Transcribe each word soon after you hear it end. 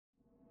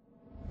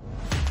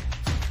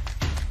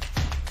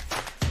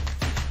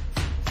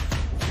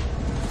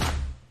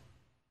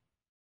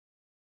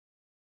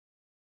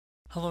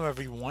Hello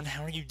everyone,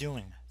 how are you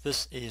doing?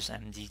 This is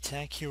MD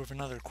Tech here with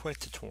another quick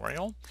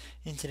tutorial.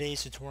 In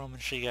today's tutorial I'm going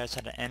to show you guys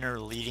how to enter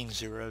leading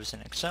zeros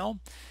in Excel.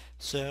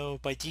 So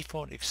by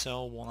default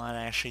Excel will not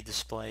actually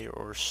display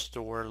or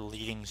store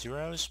leading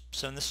zeros.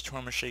 So in this tutorial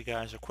I'm going to show you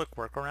guys a quick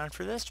workaround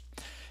for this.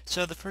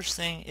 So the first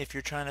thing, if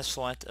you're trying to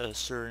select a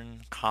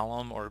certain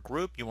column or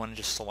group, you want to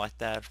just select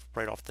that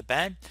right off the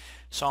bat.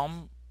 So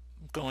I'm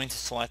going to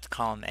select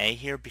column A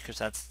here because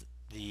that's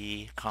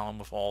the column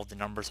with all the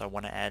numbers I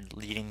want to add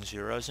leading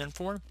zeros in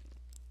for.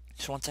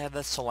 So once I have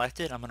that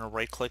selected, I'm going to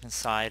right click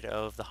inside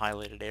of the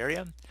highlighted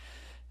area,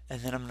 and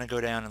then I'm going to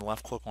go down and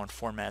left click on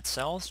Format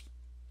Cells.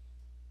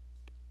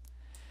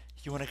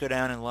 You want to go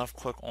down and left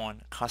click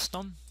on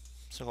Custom.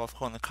 So left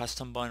click on the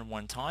Custom button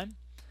one time.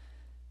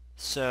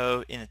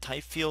 So in the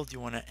type field you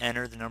want to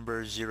enter the number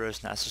of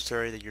zeros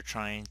necessary that you're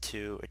trying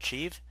to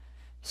achieve.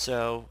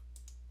 So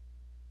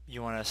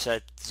you want to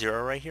set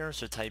 0 right here,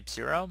 so type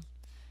 0.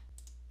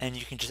 And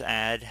you can just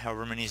add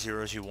however many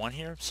zeros you want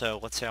here. So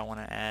let's say I want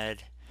to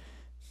add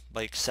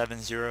like 7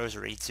 zeros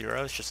or 8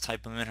 zeros. Just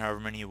type them in however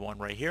many you want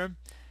right here.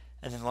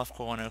 And then left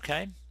click on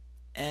OK.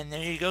 And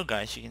there you go,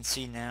 guys. You can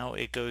see now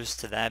it goes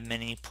to that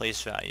many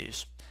place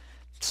values.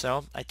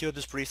 So I do hope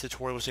this brief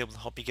tutorial was able to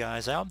help you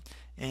guys out.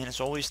 And as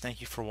always,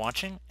 thank you for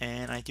watching.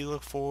 And I do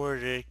look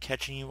forward to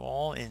catching you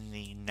all in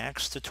the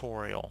next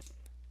tutorial.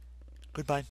 Goodbye.